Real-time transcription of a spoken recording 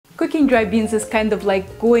Cooking dry beans is kind of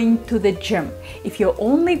like going to the gym. If you're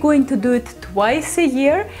only going to do it twice a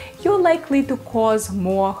year, you're likely to cause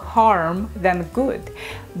more harm than good.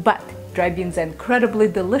 But dry beans are incredibly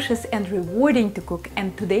delicious and rewarding to cook,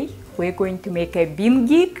 and today we're going to make a bean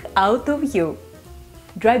geek out of you.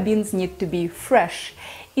 Dry beans need to be fresh.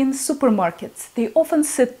 In supermarkets, they often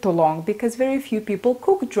sit too long because very few people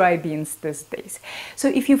cook dry beans these days. So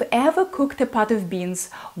if you've ever cooked a pot of beans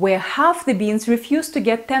where half the beans refuse to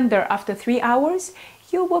get tender after 3 hours,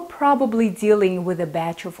 you were probably dealing with a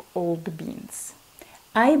batch of old beans.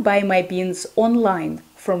 I buy my beans online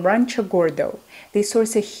from Rancho Gordo. They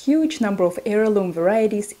source a huge number of heirloom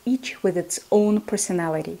varieties, each with its own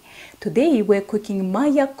personality. Today we're cooking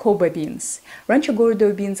Maya Coba beans. Rancho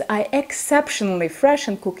Gordo beans are exceptionally fresh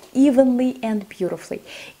and cook evenly and beautifully.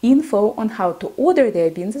 Info on how to order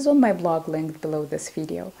their beans is on my blog linked below this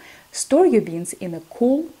video. Store your beans in a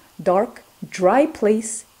cool, dark, dry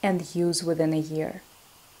place and use within a year.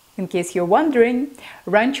 In case you're wondering,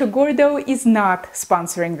 Rancho Gordo is not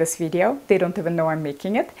sponsoring this video. They don't even know I'm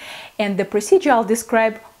making it. And the procedure I'll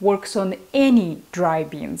describe works on any dry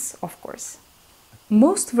beans, of course.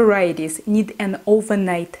 Most varieties need an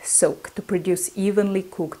overnight soak to produce evenly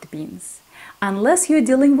cooked beans. Unless you're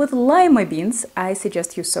dealing with lima beans, I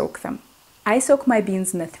suggest you soak them. I soak my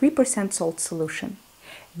beans in a 3% salt solution.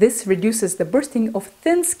 This reduces the bursting of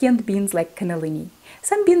thin-skinned beans like cannellini.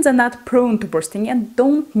 Some beans are not prone to bursting and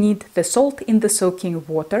don't need the salt in the soaking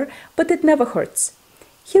water, but it never hurts.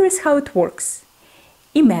 Here is how it works.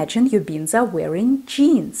 Imagine your beans are wearing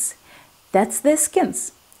jeans. That's their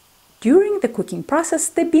skins. During the cooking process,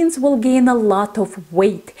 the beans will gain a lot of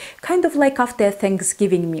weight, kind of like after a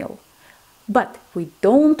Thanksgiving meal. But we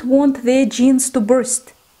don't want their jeans to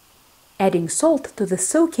burst. Adding salt to the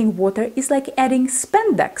soaking water is like adding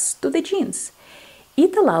spandex to the jeans.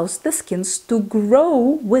 It allows the skins to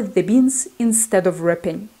grow with the beans instead of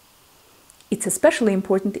ripping. It's especially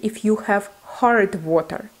important if you have hard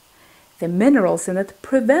water. The minerals in it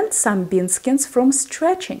prevent some bean skins from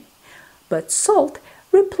stretching, but salt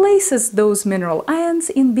replaces those mineral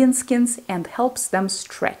ions in bean skins and helps them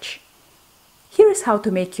stretch. Here is how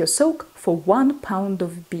to make your soak for 1 pound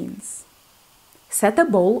of beans. Set a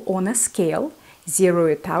bowl on a scale, zero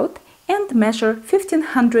it out, and measure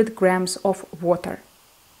 1500 grams of water.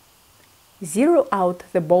 Zero out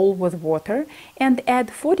the bowl with water and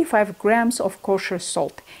add 45 grams of kosher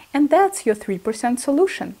salt, and that's your 3%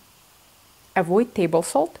 solution. Avoid table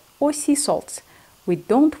salt or sea salts. We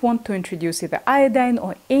don't want to introduce either iodine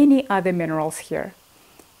or any other minerals here.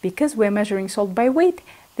 Because we're measuring salt by weight,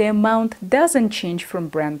 the amount doesn't change from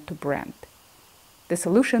brand to brand. The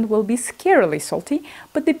solution will be scarily salty,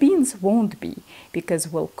 but the beans won't be, because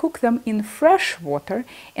we'll cook them in fresh water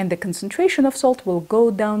and the concentration of salt will go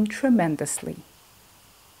down tremendously.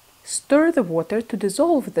 Stir the water to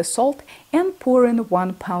dissolve the salt and pour in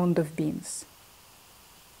 1 pound of beans.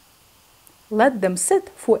 Let them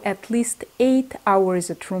sit for at least 8 hours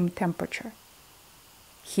at room temperature.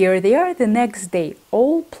 Here they are the next day,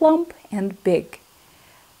 all plump and big.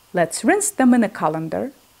 Let's rinse them in a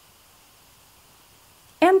colander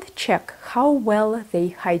and check how well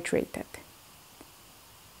they hydrated.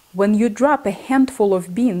 When you drop a handful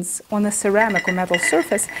of beans on a ceramic or metal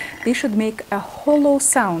surface, they should make a hollow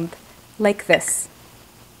sound like this.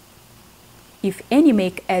 If any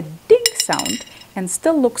make a ding sound and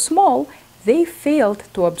still look small, they failed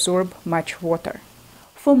to absorb much water.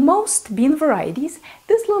 For most bean varieties,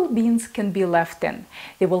 these little beans can be left in.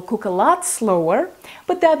 They will cook a lot slower,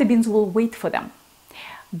 but the other beans will wait for them.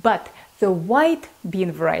 But the white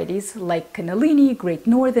bean varieties like cannellini, Great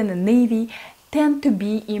Northern, and Navy tend to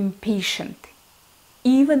be impatient.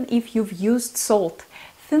 Even if you've used salt,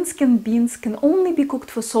 thin-skinned beans can only be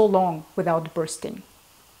cooked for so long without bursting.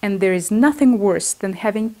 And there is nothing worse than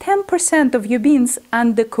having 10% of your beans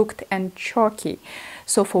undercooked and chalky.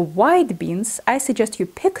 So for white beans, I suggest you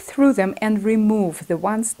pick through them and remove the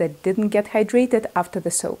ones that didn't get hydrated after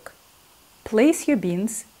the soak. Place your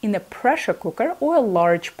beans in a pressure cooker or a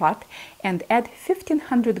large pot and add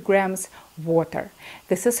 1500 grams water.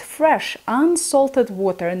 This is fresh, unsalted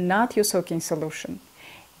water, not your soaking solution.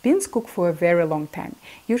 Beans cook for a very long time,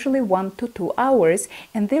 usually 1 to 2 hours,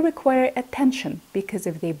 and they require attention because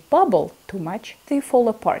if they bubble too much, they fall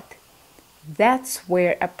apart. That's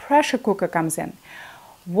where a pressure cooker comes in.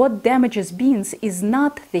 What damages beans is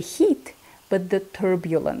not the heat, but the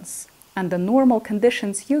turbulence. Under normal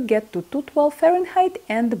conditions, you get to 212 Fahrenheit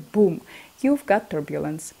and boom, you've got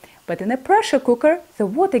turbulence. But in a pressure cooker, the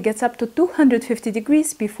water gets up to 250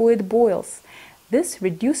 degrees before it boils. This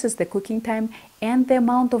reduces the cooking time and the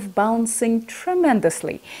amount of bouncing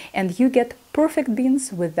tremendously, and you get perfect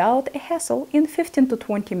beans without a hassle in 15 to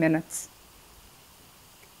 20 minutes.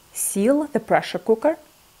 Seal the pressure cooker.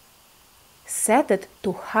 Set it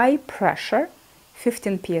to high pressure,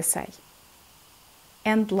 15 psi,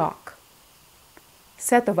 and lock.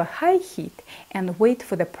 Set over high heat and wait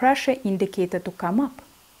for the pressure indicator to come up.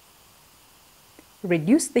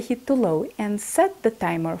 Reduce the heat to low and set the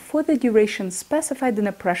timer for the duration specified in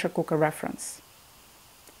a pressure cooker reference.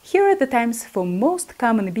 Here are the times for most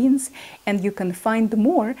common beans, and you can find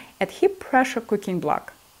more at HIP Pressure Cooking blog.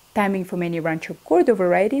 Timing for many Rancho Gordo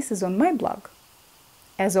varieties is on my blog.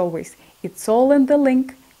 As always, it's all in the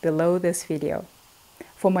link below this video.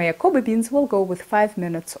 For my Accompaniments beans, we'll go with 5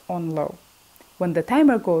 minutes on low. When the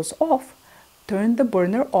timer goes off, turn the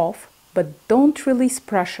burner off, but don't release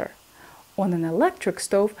pressure. On an electric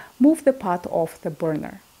stove, move the pot off the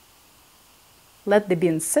burner. Let the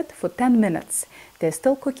beans sit for 10 minutes. They're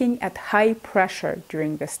still cooking at high pressure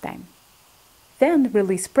during this time. Then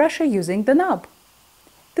release pressure using the knob.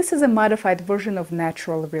 This is a modified version of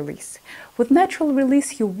natural release. With natural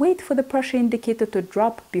release, you wait for the pressure indicator to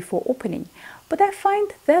drop before opening, but I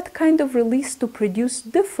find that kind of release to produce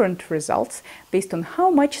different results based on how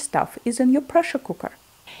much stuff is in your pressure cooker.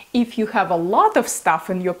 If you have a lot of stuff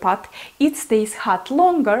in your pot, it stays hot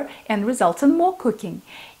longer and results in more cooking.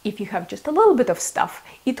 If you have just a little bit of stuff,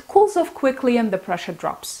 it cools off quickly and the pressure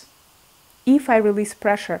drops. If I release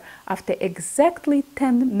pressure after exactly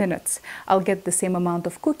 10 minutes, I'll get the same amount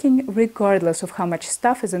of cooking regardless of how much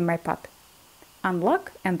stuff is in my pot.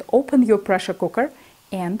 Unlock and open your pressure cooker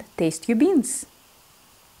and taste your beans.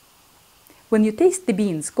 When you taste the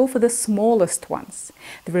beans, go for the smallest ones.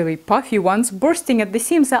 The really puffy ones bursting at the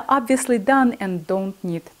seams are obviously done and don't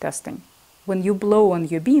need testing. When you blow on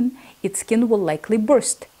your bean, its skin will likely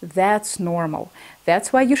burst. That's normal.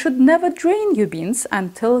 That's why you should never drain your beans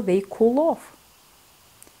until they cool off.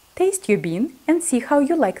 Taste your bean and see how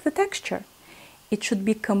you like the texture. It should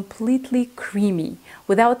be completely creamy,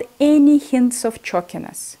 without any hints of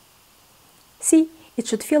chalkiness. See, it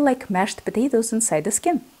should feel like mashed potatoes inside the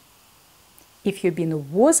skin. If your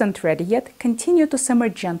bean wasn't ready yet, continue to simmer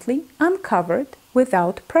gently, uncovered,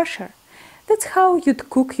 without pressure. That's how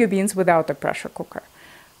you'd cook your beans without a pressure cooker.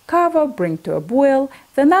 Cover, bring to a boil,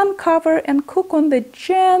 then uncover and cook on the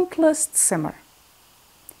gentlest simmer.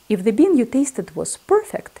 If the bean you tasted was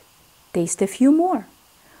perfect, taste a few more.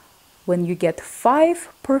 When you get 5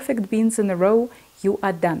 perfect beans in a row, you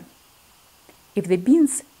are done. If the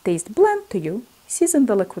beans taste bland to you, season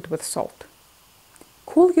the liquid with salt.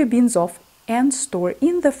 Cool your beans off and store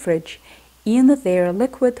in the fridge in their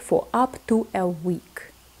liquid for up to a week.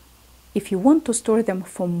 If you want to store them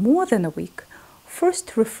for more than a week, first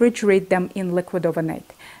refrigerate them in liquid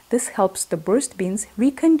overnight. This helps the burst beans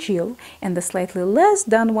recongeal and the slightly less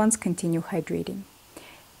done ones continue hydrating.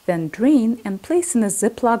 Then drain and place in a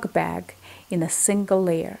Ziploc bag in a single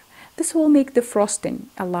layer. This will make the frosting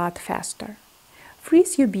a lot faster.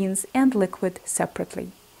 Freeze your beans and liquid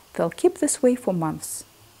separately. They'll keep this way for months.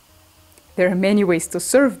 There are many ways to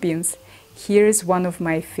serve beans. Here is one of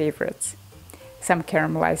my favorites. Some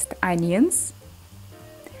caramelized onions,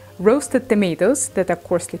 roasted tomatoes that are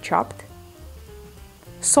coarsely chopped,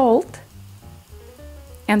 salt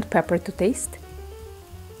and pepper to taste.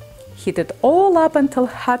 Heat it all up until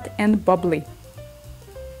hot and bubbly.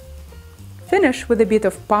 Finish with a bit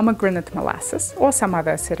of pomegranate molasses or some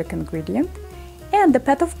other acidic ingredient and a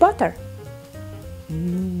pat of butter.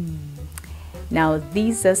 Now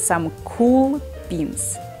these are some cool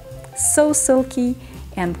beans. So silky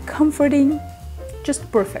and comforting.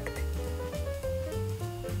 Just perfect.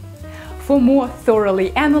 For more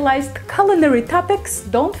thoroughly analyzed culinary topics,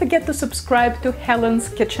 don't forget to subscribe to Helen's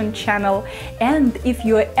Kitchen channel. And if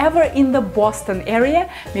you're ever in the Boston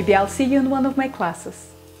area, maybe I'll see you in one of my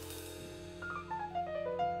classes.